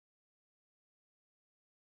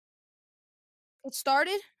It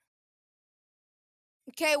started?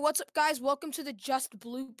 Okay, what's up, guys? Welcome to the Just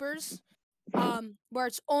Bloopers, where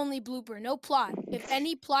it's only blooper, no plot. If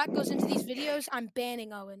any plot goes into these videos, I'm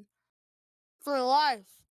banning Owen. For life.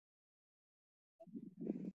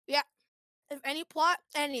 Yeah. If any plot,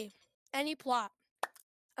 any plot.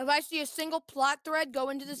 If I see a single plot thread go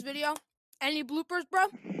into this video, any bloopers, bro,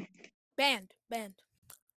 banned.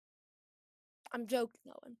 I'm joking,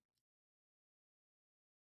 Owen.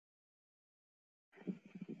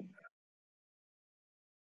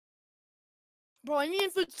 Bro, Indian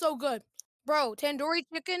food's so good. Bro, tandoori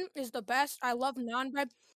chicken is the best. I love naan bread.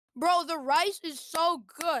 Bro, the rice is so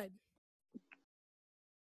good.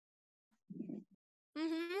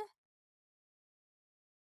 Mm-hmm.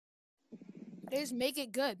 They just make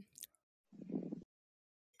it good.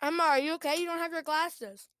 Emma, are you okay? You don't have your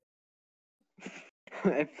glasses.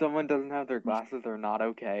 If someone doesn't have their glasses, they're not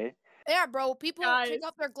okay. Yeah, bro. People take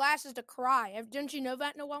off their glasses to cry. Didn't you know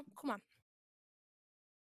that, Noel? Come on.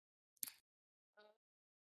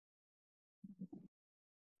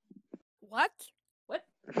 What? What?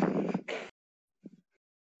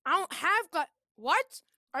 I don't have What?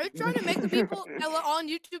 Are you trying to make the people on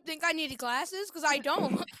YouTube think I need glasses? Because I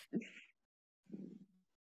don't.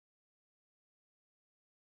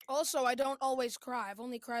 Also, I don't always cry. I've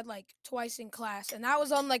only cried like twice in class, and that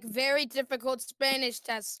was on like very difficult Spanish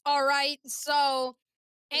tests. All right, so,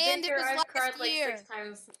 and it was I've cried last year. like 6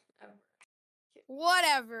 times ever.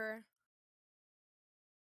 Whatever.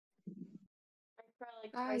 I cry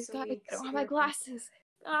like twice a week. I don't have my glasses.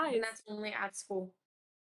 Guys. And that's only at school.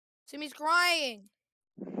 Simi's crying.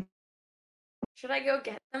 Should I go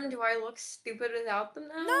get them? Do I look stupid without them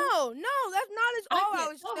now? No, that's not at all I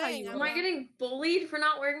was saying. Am I getting bullied for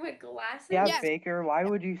not wearing my glasses? Yeah, Yes. Baker, why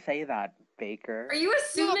would you say that, Baker? Are you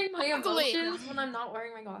assuming my ugly. emotions when I'm not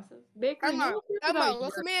wearing my glasses? Baker, Emma,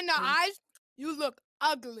 look at me in the eyes. You look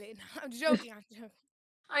ugly. I'm joking.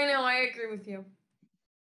 I know, I agree with you.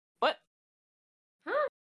 What? Huh?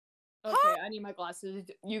 Okay, I need my glasses.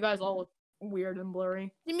 You guys all look weird and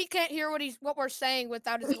blurry. Simi can't hear what we're saying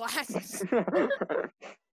without his glasses.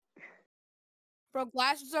 Bro,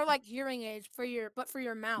 glasses are like hearing aids for your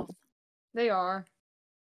mouth. They are.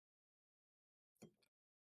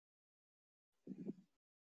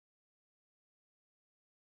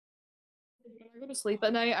 When I go to sleep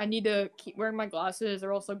at night, I need to keep wearing my glasses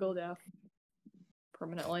or else I'll go deaf.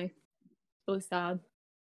 Permanently. It's really sad.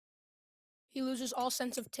 He loses all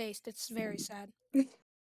sense of taste. It's very sad.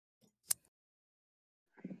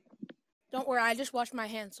 Don't worry, I just washed my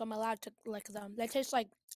hands, so I'm allowed to lick them. They taste like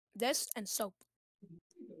this and soap.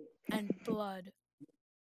 And blood.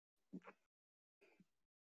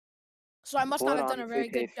 So I must not have done a very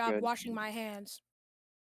good job washing my hands.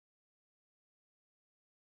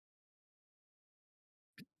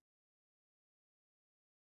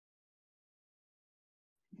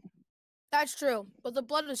 That's true, but the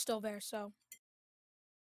blood is still there, so.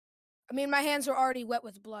 I mean, my hands are already wet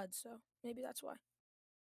with blood, so maybe that's why.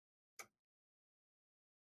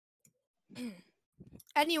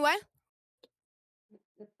 Anyway.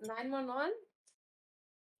 911?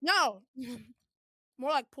 No.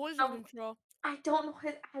 More like poison control. I don't know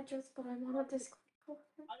his address, but I'm on a Discord. Can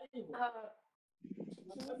you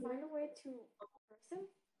find a way to person?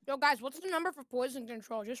 Yo, guys, what's the number for poison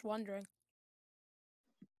control? Just wondering.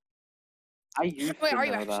 I used to are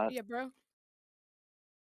you know actually? that. Yeah, bro.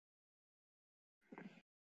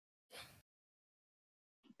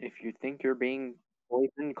 If you think you're being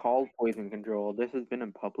poisoned, call poison control. This has been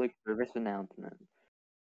a public service announcement.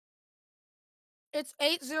 It's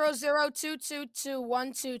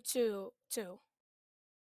 800-222-1222.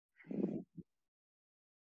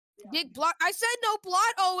 Big block. I said no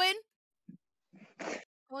plot, Owen.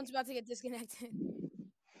 Owen's about to get disconnected.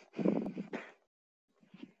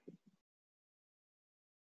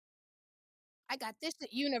 I got this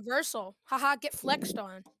at Universal. Haha, get flexed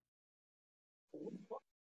on.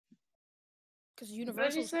 Because Universal.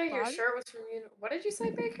 What did you say? Your shirt was from What did you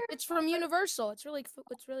say, Baker? It's from Universal. It's really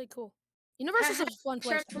cool. Universal's a fun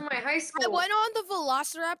place. Shirt from my high school. I went on the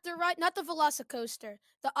Velociraptor ride, not the Velocicoaster,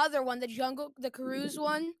 the other one, the cruise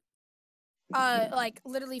one. Like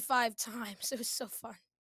literally 5 times. It was so fun.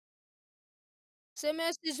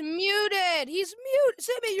 Simus is muted. He's muted.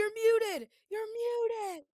 Simmy, you're muted. You're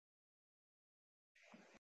muted.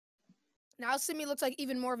 Now Simmy looks like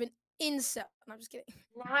even more of an incel. No, I'm just kidding.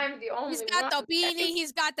 Now I'm the only one. He's got the beanie.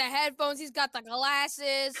 He's got the headphones. He's got the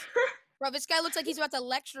glasses. Bro, this guy looks like he's about to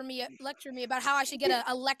lecture me about how I should get an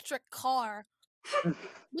electric car.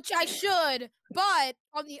 Which I should, but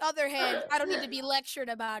on the other hand, I don't need to be lectured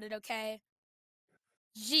about it, okay?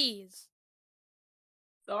 Jeez.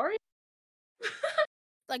 Sorry?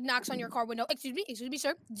 Like knocks on your car window. Excuse me,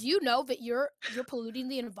 sir. Do you know that you're polluting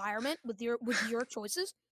the environment with your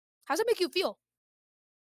choices? How does it make you feel?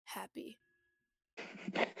 Happy.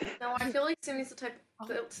 No, I feel like Simi's the type.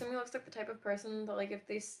 Simi looks like the type of person that, like, if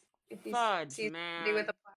they Fudge, see man. somebody with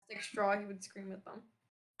a plastic straw, he would scream at them.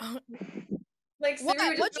 Uh, Like Simi What?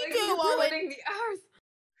 would just What'd be you like, do, "You're Owen?" ruining the earth.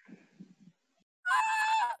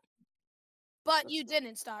 But you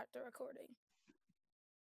didn't start the recording.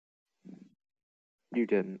 You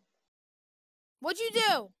didn't. What'd you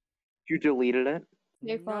do? You deleted it?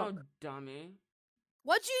 Hey, No, fuck. dummy.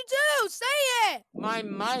 What'd you do? Say it! My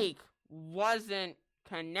mic wasn't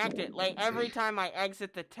connected. Like, every time I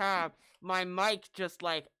exit the tab, my mic just,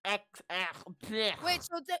 like, Wait,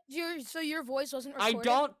 so your voice wasn't I recorded?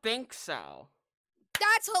 don't think so.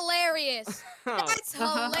 That's hilarious. Oh, That's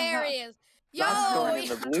hilarious. Yo, That's going in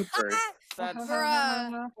the bloopers. that's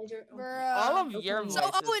bruh. all of your Okay. voices. So,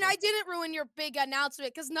 Owen, I didn't ruin your big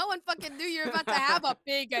announcement because no one fucking knew you were about to have a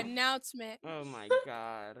big announcement. Oh my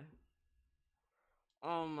god.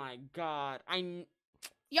 Oh my god.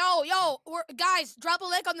 Yo, guys, drop a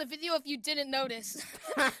like on the video if you didn't notice.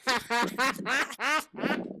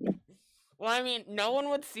 Well, I mean, no one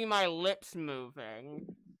would see my lips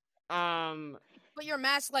moving. But your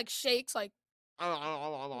mask like shakes like.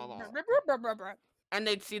 And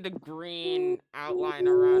they'd see the green outline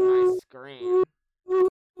around my screen.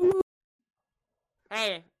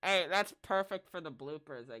 Hey, that's perfect for the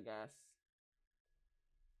bloopers, I guess.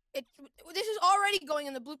 This is already going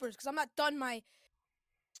in the bloopers because I'm not done my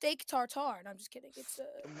steak tartare. No, I'm just kidding.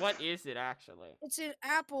 What is it actually? It's an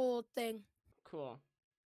apple thing. Cool.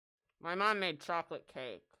 My mom made chocolate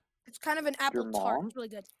cake. It's kind of an apple tart. mom? It's really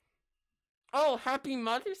good. Oh, happy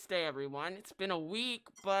Mother's Day, everyone! It's been a week,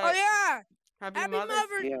 but Oh yeah, happy happy Mother's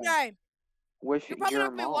Mother's Day. Wish You're probably your not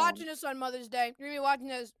gonna be mom. watching this on Mother's Day. You're gonna be watching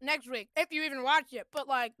this next week if you even watch it. But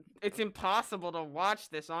like, It's impossible to watch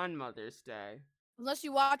this on Mother's Day. unless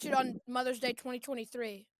you watch it on Mother's Day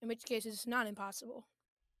 2023, in which case it's not impossible.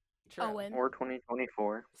 True. Owen, Or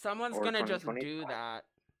 2024. Someone's or gonna just do 2025. that.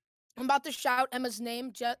 I'm about to shout Emma's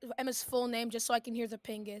name, Emma's full name, just so I can hear the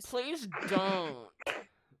pingus. Please don't.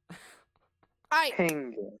 Alright,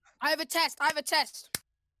 Ping. I have a test.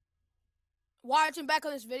 Watching back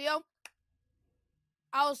on this video,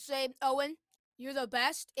 I'll say, Owen, you're the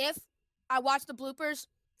best if I watch the bloopers,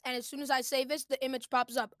 and as soon as I say this, the image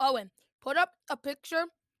pops up. Owen, put up a picture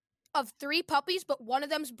of 3 puppies, but one of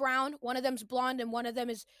them's brown, one of them's blonde, and one of them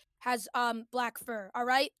has black fur. All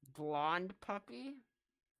right? Blonde puppy?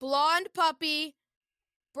 Blonde puppy,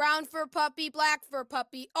 brown fur puppy, black fur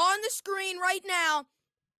puppy on the screen right now.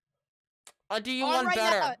 I'll do you On one right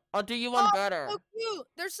better. now. I'll do you one better. So cute.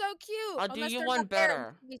 They're so cute. I'll do Unless you they're one not there.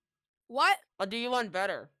 better. What? I'll do you one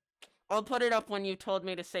better. I'll put it up when you told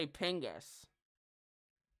me to say Pingus.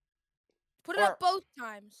 Put it up both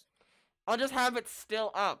times. I'll just have it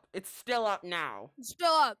still up. It's still up now. It's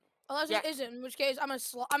still up. Unless Yeah. it isn't, in which case I'm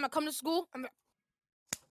gonna come to school. Come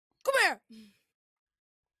here.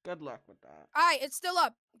 Good luck with that. All right, it's still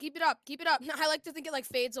up. Keep it up. Keep it up. I like to think it like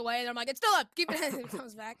fades away, and I'm like, it's still up. Keep it. It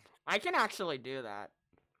comes back. I can actually do that.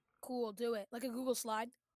 Cool. Do it like a Google slide.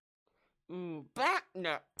 Back.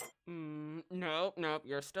 No. Nope.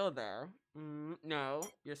 You're still there. No.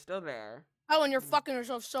 You're still there. Oh, and you're fucking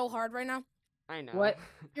yourself so hard right now. I know. What?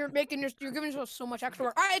 You're giving yourself so much extra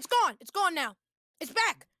work. All right, it's gone. It's gone now. It's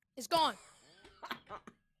back. It's gone.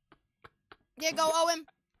 Here you go, Owen.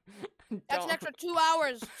 That's an Don't- extra 2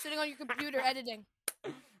 hours sitting on your computer editing.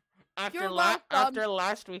 After You're welcome. after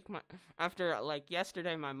last week, after like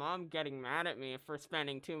yesterday, my mom getting mad at me for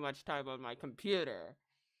spending too much time on my computer.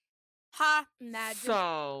 Ha, imagine. So.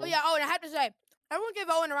 Oh yeah, Owen, I have to say, everyone give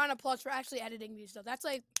Owen a round of applause for actually editing these stuff. That's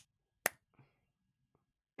like,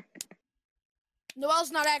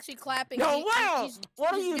 Noel's not actually clapping. Noel,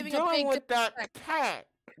 what are he's you giving a doing big with that disrespect. pet?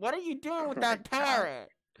 What are you doing with that parrot?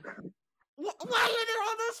 Why are there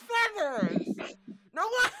all those feathers?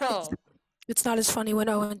 Noel. It's not as funny when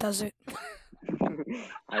Owen does it.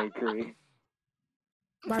 I agree.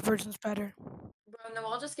 My version's better. Bro,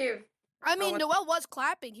 Noel just gave. I mean, Owen- Noel was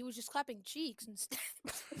clapping. He was just clapping cheeks instead.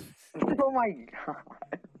 Oh my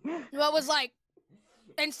god. Noel was like,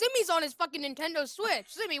 and Simmy's on his fucking Nintendo Switch.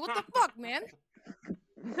 Simmy, what the fuck, man?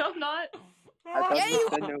 No, I'm not. I thought Yeah, you you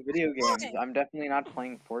said no video games. would. I'm definitely not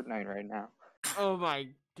playing Fortnite right now. Oh my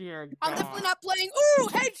dear God. I'm definitely not playing. Ooh,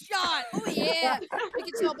 headshot! Oh yeah. You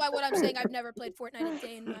can tell by what I'm saying. I've never played Fortnite a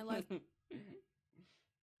day in my life.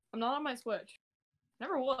 I'm not on my Switch.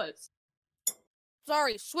 Never was.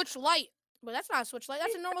 Sorry, Switch Lite. But that's not a Switch Lite.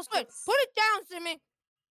 That's a normal Switch. Put it down, Simmy.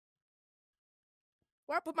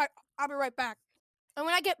 Where I put my. I'll be right back. And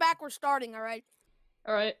when I get back, we're starting, alright?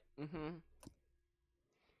 Alright. Mm-hmm.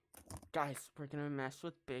 Guys, we're gonna mess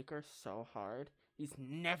with Baker so hard. He's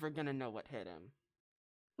never gonna know what hit him.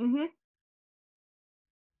 Mm-hmm.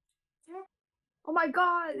 Oh my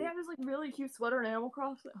god, they have this like really cute sweater in Animal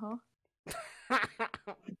Crossing, huh?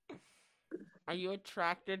 Are you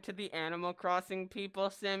attracted to the Animal Crossing people,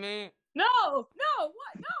 Simmy? No! No!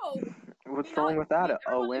 What? No! What's You know wrong what? with that,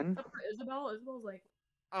 Everyone Owen? except for Isabel. Isabel's like,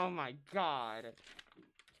 Oh my god.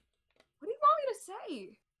 what do you want me to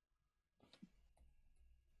say?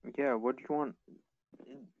 Yeah, what do you want?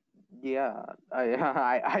 Yeah,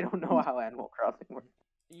 I don't know how Animal Crossing works.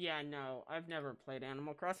 Yeah, no, I've never played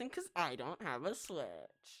Animal Crossing because I don't have a Switch.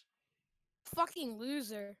 Fucking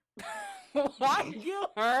loser. What? You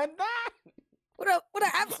heard that? What an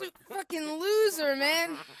absolute fucking loser,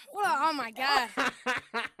 man. Oh my god.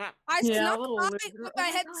 I Yeah, snuck little by loser. with Oh my my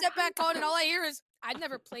headset God. back on, and all I hear is, I've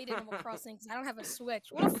never played Animal Crossing because I don't have a Switch.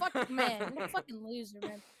 What a fucking man. What a fucking loser,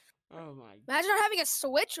 man. Oh my. Imagine not having a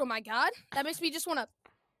Switch. Oh my god. That makes me just want to.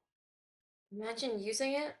 Imagine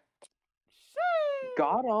using it.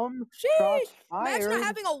 Got him. Sheesh. Shots Imagine not fired.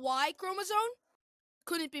 having a Y chromosome.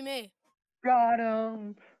 Couldn't be me. Got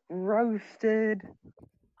him. Roasted.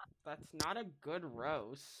 That's not a good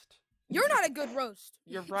roast. You're not a good roast.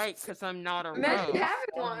 You're right, because I'm not a Imagine roast.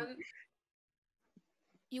 having one.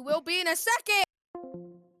 You will be in a second.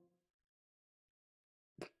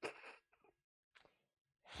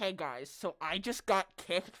 Hey guys, so I just got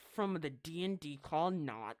kicked from the D&D call,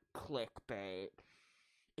 not clickbait.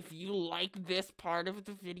 If you like this part of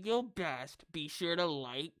the video best, be sure to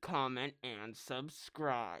like, comment, and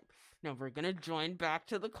subscribe. Now we're gonna join back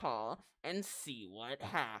to the call and see what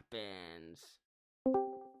happens.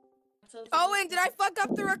 Owen, did I fuck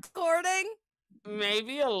up the recording?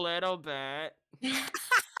 Maybe a little bit.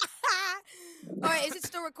 Alright, is it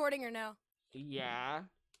still recording or no? Yeah.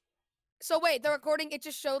 So wait, the recording, it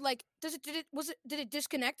just showed like, did it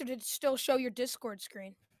disconnect or did it still show your Discord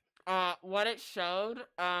screen? What it showed,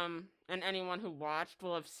 and anyone who watched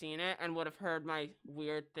will have seen it and would have heard my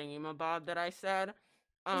weird thingamabob that I said.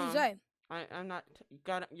 What did you say? I'm not,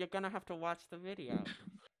 you're gonna have to watch the video.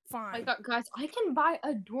 Fine. Guys, I can buy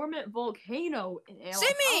a dormant volcano in Animal.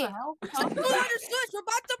 Simi! How the Put on your Switch, we're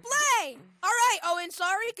about to play! Alright, Owen,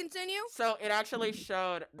 sorry, continue. So it actually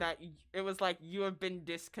showed that it was like, you have been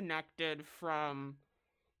disconnected from,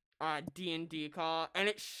 D&D call, and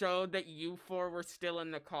it showed that you four were still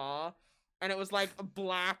in the call, and it was like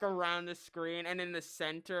black around the screen, and in the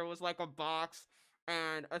center was like a box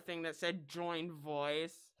and a thing that said join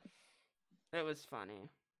voice. It was funny.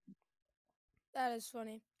 That is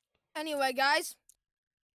funny. Anyway, guys.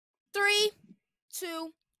 3,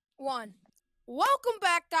 2, 1. Welcome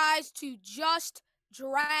back, guys, to Just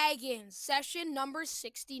Dragons, session number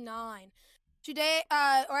 69. Today,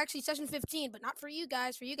 or actually session 15, but not for you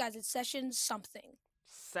guys. For you guys, it's session something.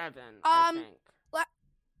 7, I think.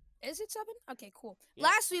 Is it 7? Okay, cool. Yeah.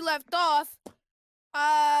 Last we left off,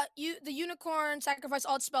 the unicorn sacrificed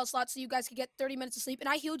all its spell slots so you guys could get 30 minutes of sleep, and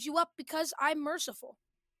I healed you up because I'm merciful.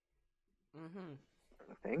 Mm-hmm.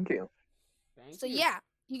 Thank you. So yeah,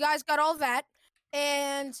 you guys got all that,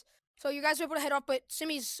 and so you guys were able to head off. But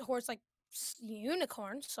Simi's horse, like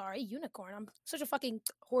unicorn. Sorry, unicorn. I'm such a fucking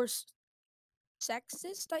horse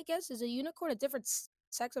sexist. I guess is a unicorn a different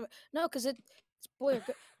sex of no, because it's boy or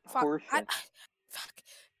girl. Fuck. Horses. Fuck.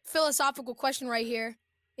 Philosophical question right here.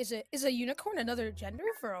 Is a unicorn another gender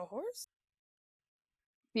for a horse?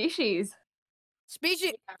 species?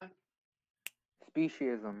 Species.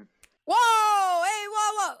 Speciesism. Whoa! Hey,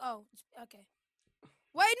 whoa! Oh, okay.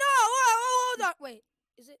 Wait, no! Whoa, hold on. Wait,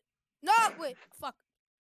 is it? No, wait. Fuck.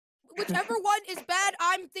 Whichever one is bad,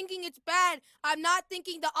 I'm thinking it's bad. I'm not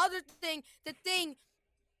thinking the other thing. The thing.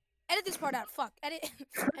 Edit this part out. Fuck. Edit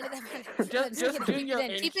that part out. Just do your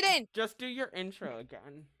Keep it in. Just do your intro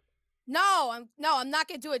again. No, I'm not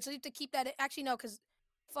gonna do it. So you have to keep that. Actually, no, because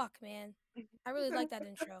fuck, man. I really like that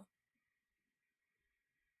intro.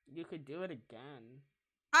 You could do it again.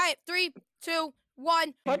 All right, 3, 2,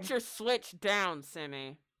 1. Put your Switch down,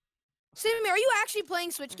 Simi. Simi, are you actually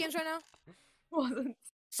playing Switch games right now? Wasn't.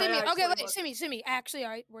 Simi, okay, actually wait, wasn't. Simi. Actually, all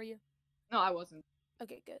right, were you? No, I wasn't.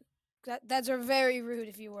 Okay, good. That's very rude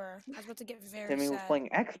if you were. I was about to get very Timmy was sad. playing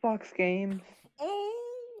Xbox games. Oh.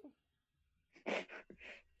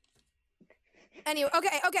 Anyway,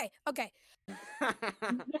 okay. Okay,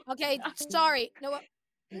 sorry. No,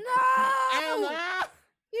 no! Emma!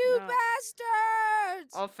 You No.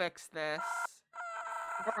 bastards! I'll fix this.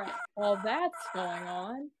 Alright, while that's going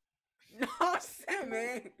on. No,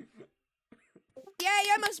 Simi! Yay,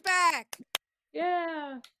 Emma's back!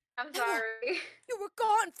 Yeah. I'm sorry. You were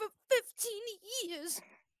gone for years.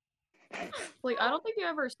 Like, I don't think you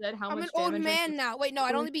ever said how I'm much an old damage I man took. now. Wait, no,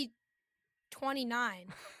 I'd only be 29.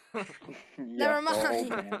 Yeah, Never so old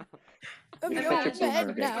mind. man. I'm You're an such a old man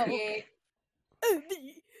boomer. now.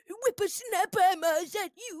 Whippersnapper that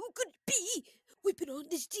you could be. Whipping on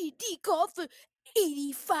this D&D call for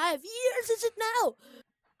 85 years, is it now?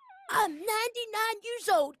 I'm 99 years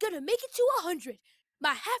old, gonna make it to 100. My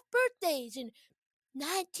half birthday's in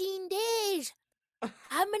 19 days.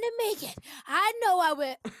 I'm gonna make it. I know I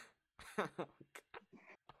will.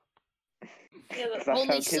 Yeah, That's Only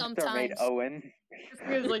how kids are made, sometimes. Owen. This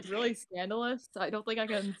thing is like really scandalous. I don't think I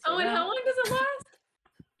can say Oh, and that. how long does it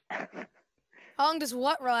last? How long does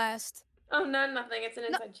what last? Oh, no, nothing. It's an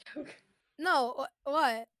inside joke. No,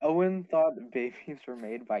 what? Owen thought babies were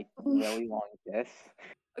made by really long kiss.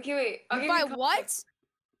 Okay, wait. I'll give By you what?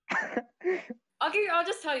 context. I'll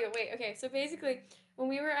just tell you. Wait, okay. So basically, when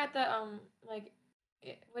we were at the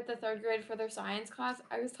with the third grade for their science class,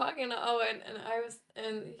 I was talking to Owen,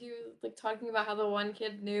 and he was like talking about how the one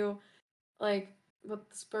kid knew like what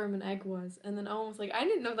the sperm and egg was, and then Owen was like, I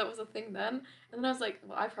didn't know that was a thing then, and then I was like,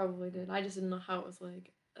 well, I probably did. I just didn't know how it was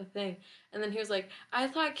like a thing. And then he was like, I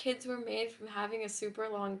thought kids were made from having a super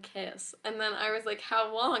long kiss, and then I was like,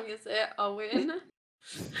 how long is it, Owen?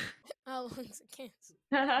 How long's a kiss?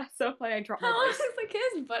 So funny, I dropped How long my is dice. the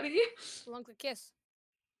kiss, buddy? How long's a kiss?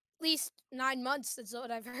 At least 9 months, that's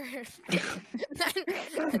what I've heard.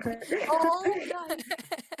 Oh, God.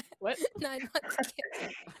 What? 9 months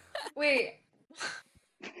kiss. Wait.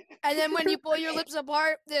 And then when you pull your lips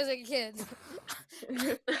apart, there's a kid.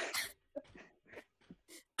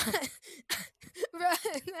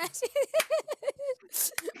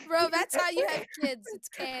 Bro, that's how you have kids. It's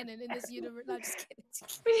canon in this universe. No, I'm just kidding.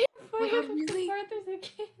 When you put your God, lips really? apart, there's a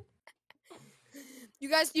kid.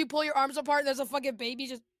 You pull your arms apart and there's a fucking baby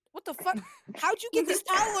just. What the fuck? How'd you get this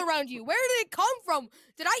towel around you? Where did it come from?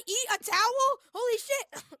 Did I eat a towel? Holy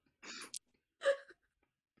shit.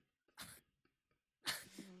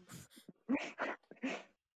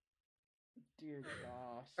 Dear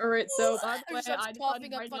gosh. Alright, so by the I way, just starts I decided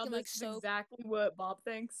coughing to up write down fucking, like, this is soap. exactly what Bob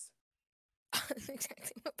thinks.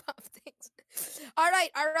 Exactly what Bob thinks.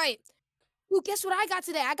 Alright. Ooh, guess what I got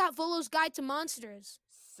today? I got Volo's Guide to Monsters.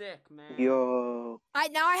 Sick, man. Yo. I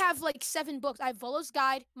have like 7 books. I have Volo's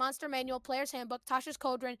Guide, Monster Manual, Player's Handbook, Tasha's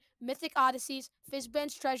Cauldron, Mythic Odysseys,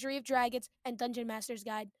 Fizban's Treasury of Dragons, and Dungeon Master's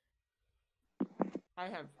Guide.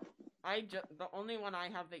 The only one I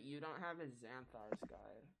have that you don't have is Xanthar's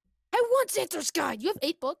Guide. I want Xanthor's Guide. You have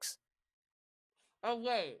 8 books. Oh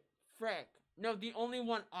wait, frick. No, the only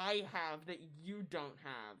one I have that you don't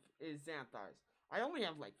have is Xanthar's. I only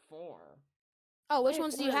have like 4. Oh, which Wait,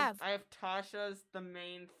 ones do you one. have? I have Tasha's, the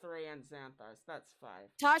main 3, and Xanthar's. That's 5.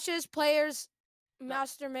 Tasha's, Player's,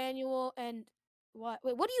 Master Manual, and what?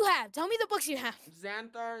 Wait, what do you have? Tell me the books you have.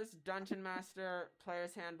 Xanthar's, Dungeon Master,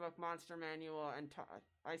 Player's Handbook, Monster Manual, and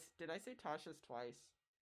did I say Tasha's twice?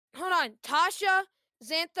 Hold on. Tasha,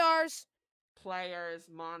 Xanthar's, Players,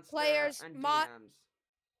 Monster, Players, and DMs.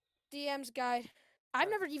 DM's Guide. I've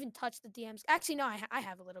never even touched the DM's. Actually, no, I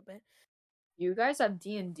have a little bit. You guys have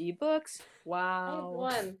D&D books? I have Wow.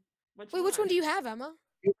 one. Wait, which one do you have, Emma?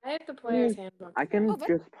 I have the player's handbook. I can Oh, but-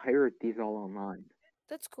 just pirate these all online.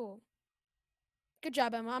 That's cool. Good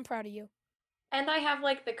job, Emma. I'm proud of you. And I have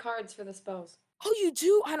like the cards for the spells. Oh, you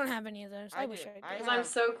do? I don't have any of those. I wish do. I did. Because I'm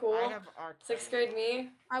so cool. I have Arcane. 6th grade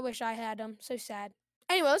me. I wish I had them. So sad.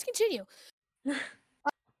 Anyway, let's continue.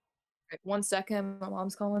 Right, 1 second, my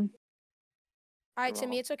mom's calling. All right,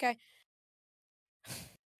 Timmy, Cool. it's okay.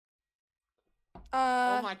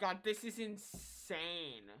 Oh my god, this is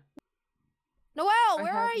insane. Noel, I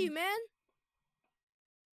where are have- you, man?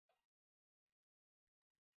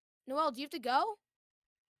 Noel, do you have to go?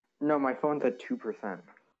 No, my phone's at 2%.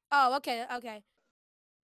 Oh, okay.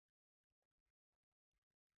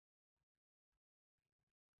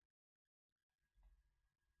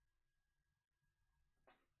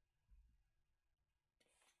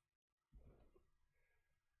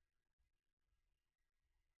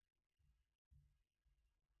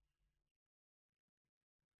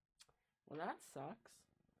 Well, that sucks.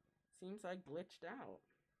 Seems I glitched out.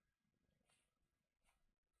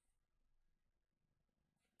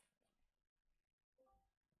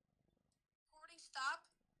 Recording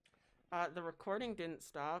stop. The recording didn't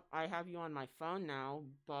stop. I have you on my phone now,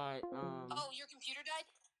 but Oh, your computer died?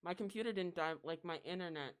 my computer didn't die. Like my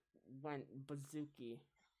internet went bazooki.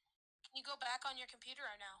 Can you go back on your computer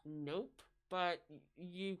or no? Nope. But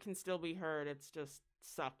you can still be heard. It's just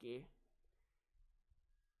sucky.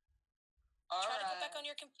 Try to go back on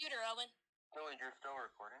your computer, Owen. Oh, and you're still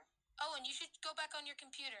recording? Owen, you should go back on your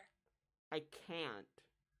computer. I can't.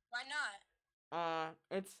 Why not?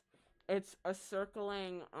 It's a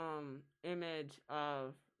circling image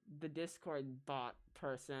of the Discord bot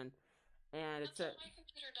person, and it's That's what my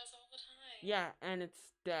computer does all the time. yeah, and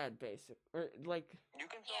it's dead, or like. You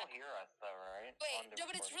can still hear us though, right? Wait, no,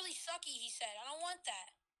 but it's really sucky. He said, I don't want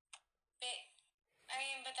that.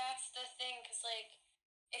 But that's the thing, because, like,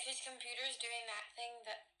 if his computer's doing that thing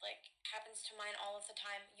that, like, happens to mine all of the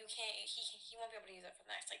time, he won't be able to use it for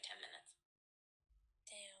the next, like, 10 minutes.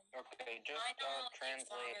 Damn. Okay, just I know it takes translate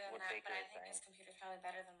longer than what that, Baker but I is think saying. his computer's probably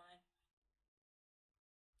better than mine.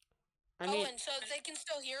 I mean, Owen, so they can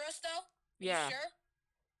still hear us, though? yeah. You sure?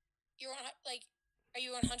 Are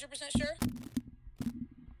you 100% sure?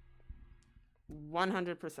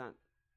 100%.